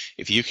Jaime,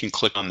 if you can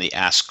click on the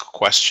Ask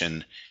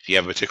Question, if you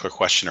have a particular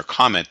question or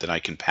comment, then I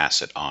can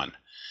pass it on.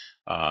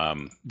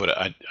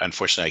 But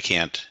unfortunately,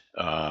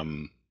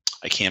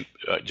 I can't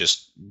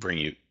just bring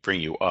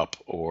you up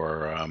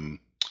or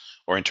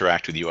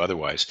interact with you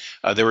otherwise.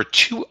 There were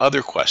two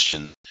other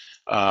questions.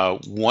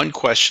 One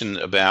question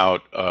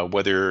about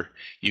whether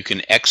you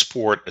can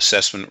export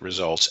assessment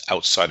results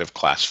outside of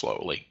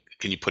ClassFlow. Like,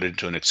 can you put it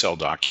into an Excel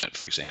document,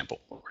 for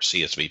example, or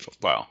CSV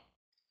file?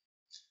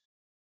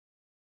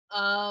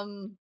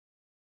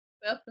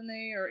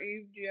 Bethany or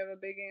Eve, do you have a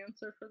big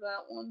answer for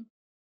that one?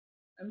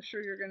 I'm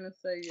sure you're going to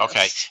say yes.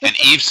 Okay, and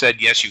Eve said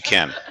yes, you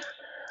can.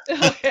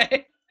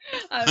 Okay.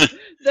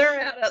 They're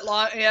at it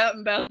long. Yeah,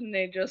 and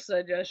Bethany just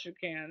said yes, you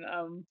can.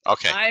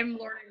 Okay. I'm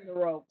learning the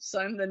ropes.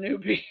 I'm the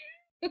newbie.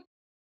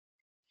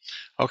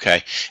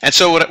 Okay, and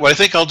so what I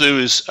think I'll do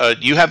is,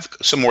 you have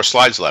some more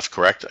slides left,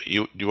 correct?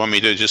 Do you want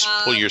me to just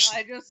pull your?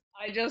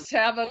 I just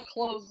have a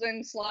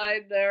closing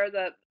slide there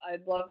that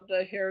I'd love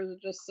to hear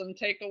just some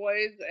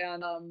takeaways,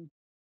 and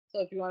so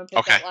if you want to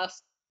put that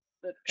last.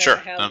 That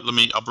sure.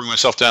 I'll bring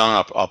myself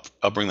down. And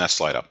I'll bring that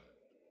slide up.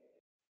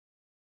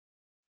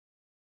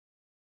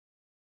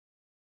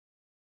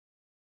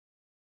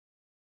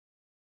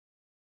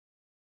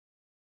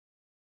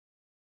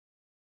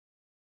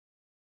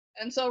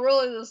 And so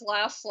really this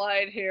last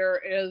slide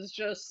here is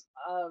just,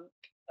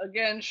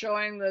 again,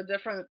 showing the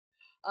different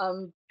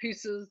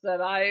pieces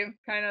that I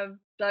kind of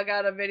dug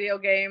out of video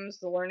games,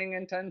 the learning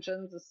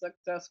intentions, the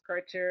success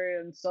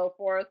criteria, and so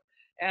forth,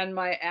 and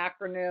my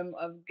acronym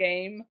of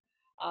GAME.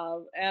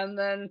 And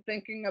then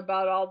thinking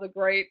about all the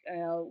great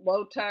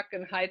low-tech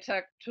and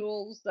high-tech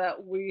tools that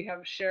we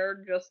have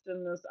shared just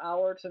in this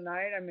hour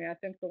tonight. I mean, I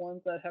think the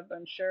ones that have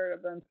been shared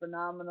have been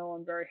phenomenal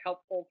and very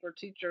helpful for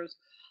teachers.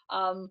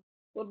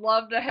 Would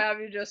love to have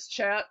you just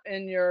chat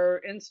in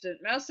your instant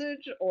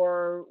message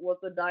or with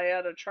the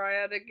dyad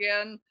triad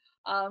again.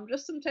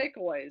 Just some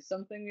takeaways,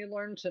 something you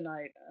learned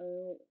tonight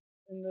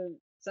in the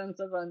sense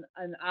of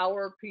an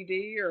hour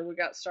PD, or we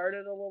got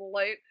started a little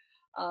late.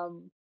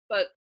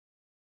 But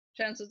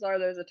chances are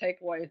there's a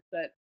takeaway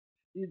that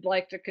you'd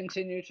like to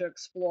continue to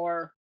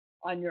explore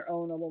on your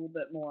own a little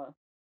bit more.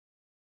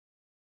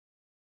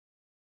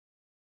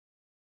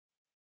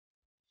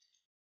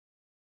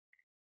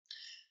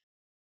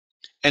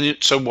 And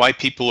so why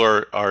people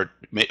are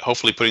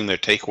hopefully putting their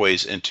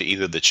takeaways into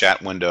either the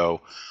chat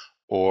window,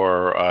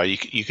 or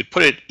you could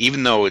put it,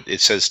 even though it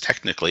says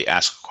technically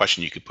ask a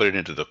question, you could put it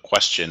into the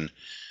question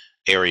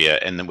area,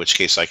 and in which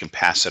case I can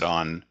pass it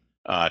on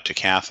to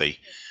Kathy.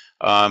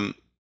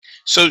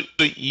 So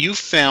you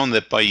found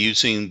that by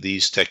using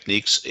these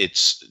techniques,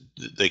 it's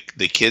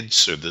the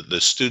kids or the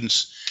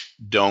students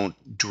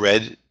don't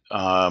dread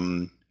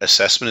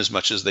assessment as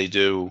much as they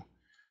do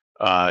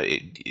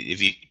if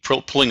you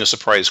pulling a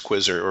surprise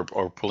quiz or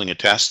pulling a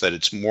test, that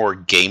it's more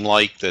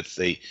game-like, that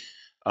they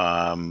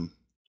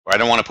I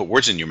don't want to put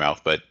words in your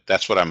mouth, but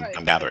that's what I'm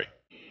gathering.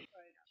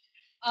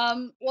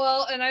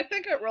 Well, and I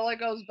think it really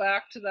goes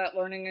back to that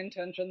learning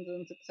intentions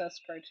and success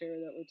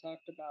criteria that we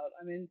talked about.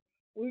 I mean,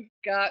 we've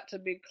got to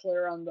be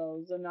clear on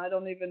those, and I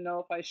don't even know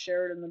if I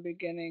shared in the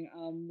beginning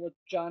with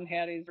John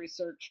Hattie's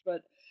research,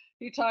 but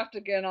he talked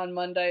again on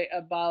Monday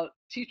about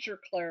teacher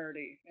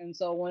clarity. And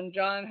so when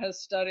John has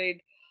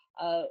studied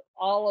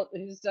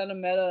he's done a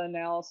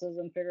meta-analysis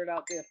and figured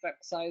out the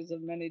effect size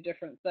of many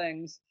different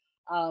things.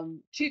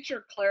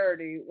 Teacher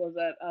clarity was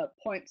at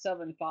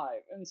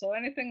 0.75, and so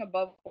anything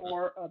above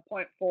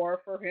 0.4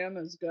 for him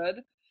is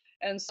good.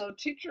 And so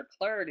teacher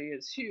clarity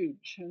is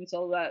huge, and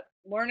so that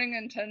learning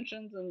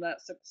intentions and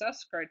that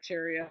success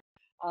criteria,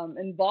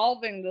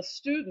 involving the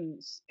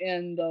students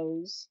in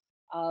those,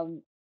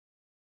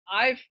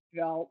 I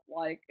felt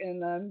like,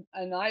 and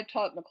I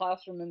taught in the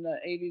classroom in the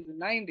 80s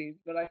and 90s,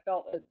 but I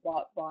felt it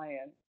brought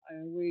buy-in.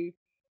 And we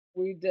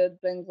did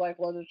things like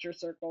literature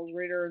circles,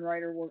 reader and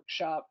writer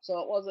workshops. So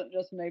it wasn't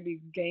just maybe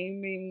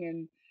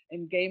gaming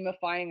and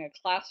gamifying a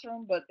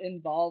classroom, but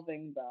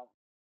involving them,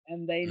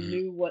 and they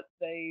knew what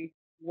they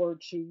were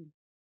to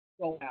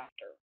go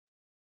after.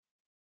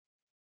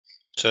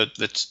 So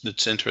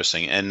that's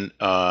interesting, and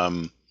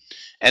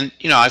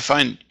I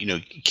find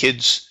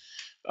kids.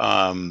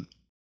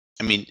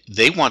 I mean,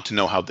 they want to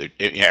know how they're.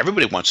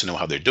 Everybody wants to know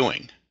how they're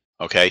doing.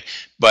 Okay,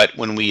 but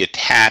when we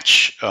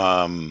attach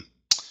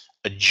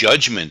a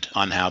judgment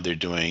on how they're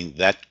doing,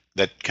 that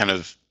kind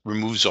of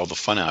removes all the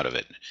fun out of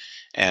it.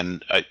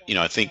 And I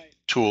think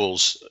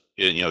tools,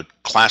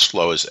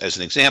 ClassFlow as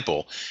an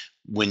example,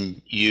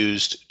 when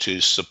used to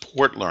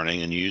support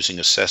learning and using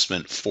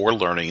assessment for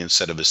learning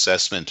instead of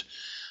assessment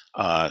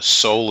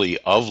solely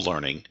of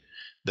learning,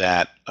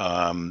 that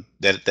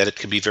it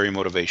can be very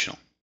motivational.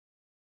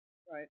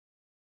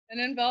 And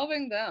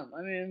involving them.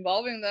 I mean,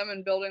 involving them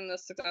in building the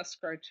success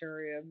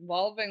criteria,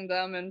 involving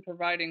them in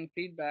providing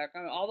feedback. I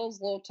mean, all those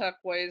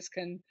low-tech ways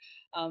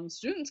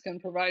students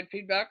can provide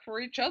feedback for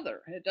each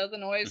other. It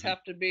doesn't always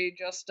have to be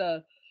just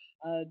a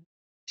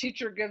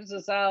teacher gives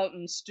this out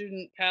and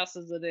student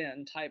passes it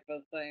in type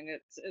of thing.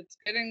 It's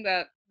getting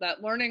that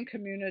learning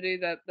community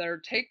that they're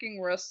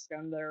taking risks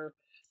and they're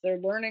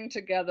learning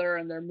together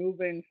and they're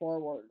moving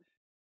forward.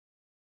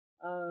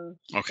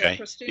 Okay. So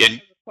Christine has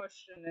a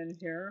question in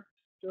here.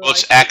 Well,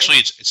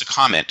 it's a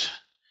comment.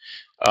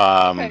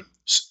 Okay.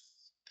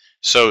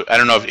 So I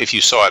don't know if you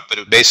saw it,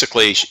 but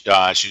basically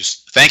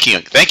she's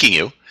thanking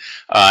you,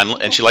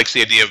 and she likes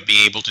the idea of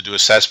being able to do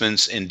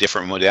assessments in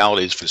different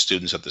modalities for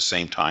students at the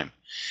same time,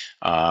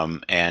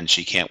 and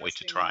she can't wait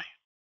to try.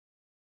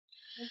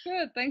 Well,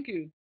 good, thank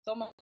you so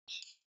much.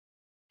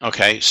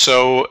 Okay,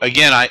 so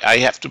again, I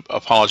have to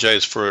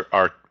apologize for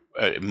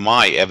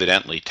my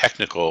evidently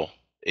technical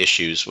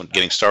issues when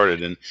getting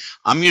started, and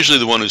I'm usually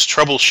the one who's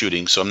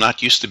troubleshooting, so I'm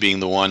not used to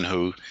being the one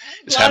who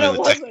is having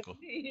the technical.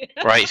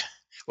 Right.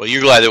 Well,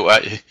 you're glad it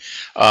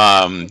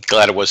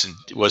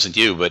wasn't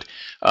you, but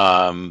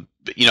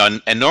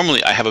and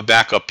normally I have a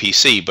backup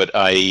PC, but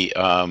I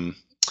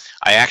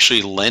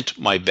actually lent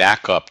my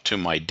backup to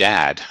my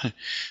dad,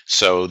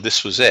 so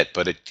this was it.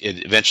 But it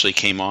eventually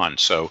came on.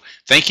 So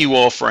thank you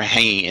all for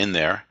hanging in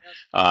there.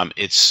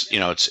 It's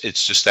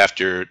it's just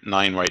after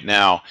 9 right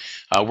now.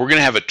 We're going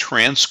to have a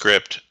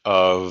transcript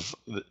of,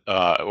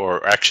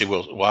 or actually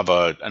we'll have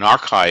an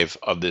archive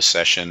of this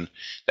session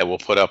that we'll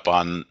put up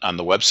on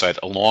the website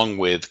along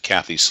with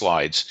Kathy's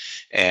slides.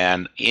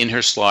 And in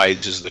her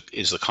slides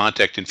is the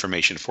contact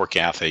information for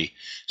Kathy.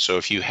 So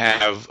if you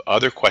have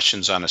other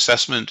questions on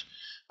assessment,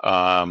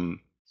 or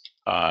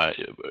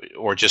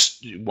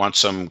just want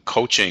some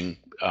coaching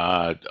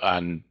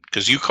on,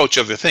 because you coach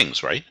other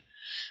things, right?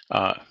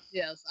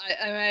 Yes,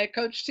 I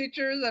coach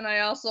teachers, and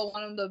I also,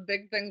 one of the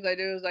big things I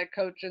do is I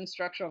coach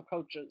instructional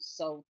coaches.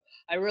 So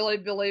I really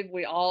believe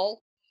we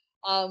all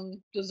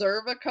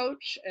deserve a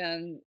coach,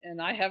 and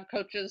I have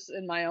coaches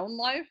in my own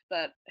life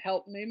that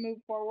help me move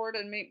forward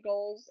and meet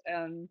goals,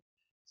 and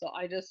so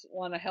I just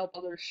want to help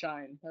others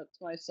shine. That's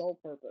my sole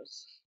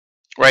purpose.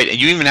 Right, and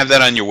you even have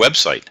that on your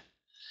website.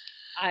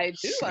 I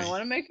do. I Right.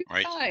 want to make it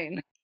Right.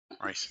 shine.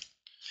 Right.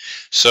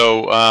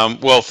 So,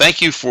 well,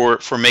 thank you for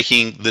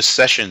making this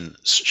session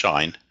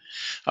shine.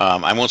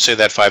 I won't say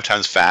that 5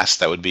 times fast.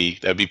 That'd be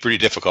pretty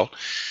difficult.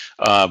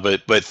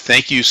 But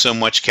thank you so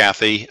much,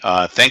 Kathy.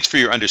 Thanks for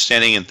your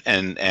understanding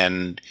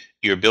and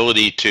your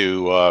ability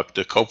to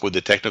cope with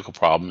the technical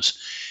problems.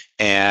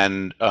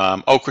 And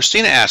oh,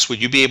 Christina asked,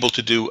 would you be able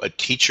to do a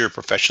teacher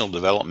professional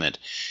development?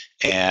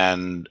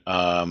 And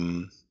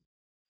I'm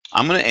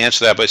going to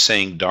answer that by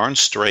saying darn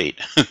straight,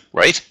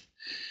 right?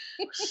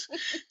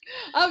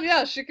 Oh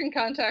yeah, she can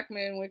contact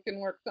me and we can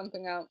work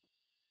something out.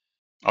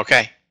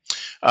 Okay.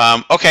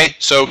 Okay,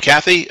 so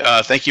Kathy,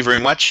 thank you very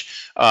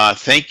much.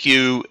 Thank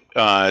you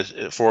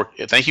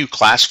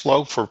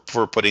ClassFlow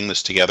for putting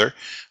this together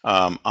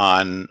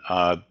on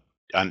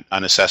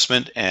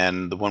assessment,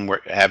 and the one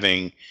we're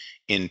having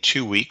in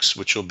 2 weeks,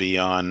 which will be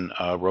on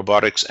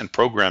robotics and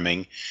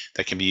programming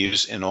that can be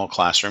used in all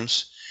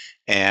classrooms.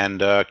 And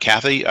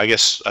Kathy, I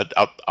guess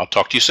I'll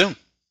talk to you soon.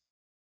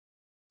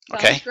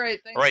 Sounds Okay.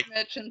 great. Thank All right. you,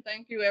 Mitch, and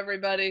thank you,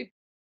 everybody.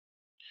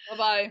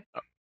 Bye-bye.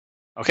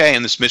 Okay,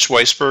 and this is Mitch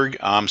Weisberg.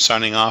 I'm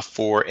signing off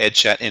for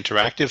EdChat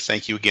Interactive.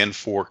 Thank you again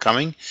for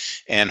coming,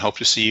 and hope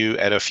to see you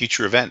at a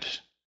future event.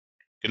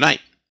 Good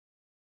night.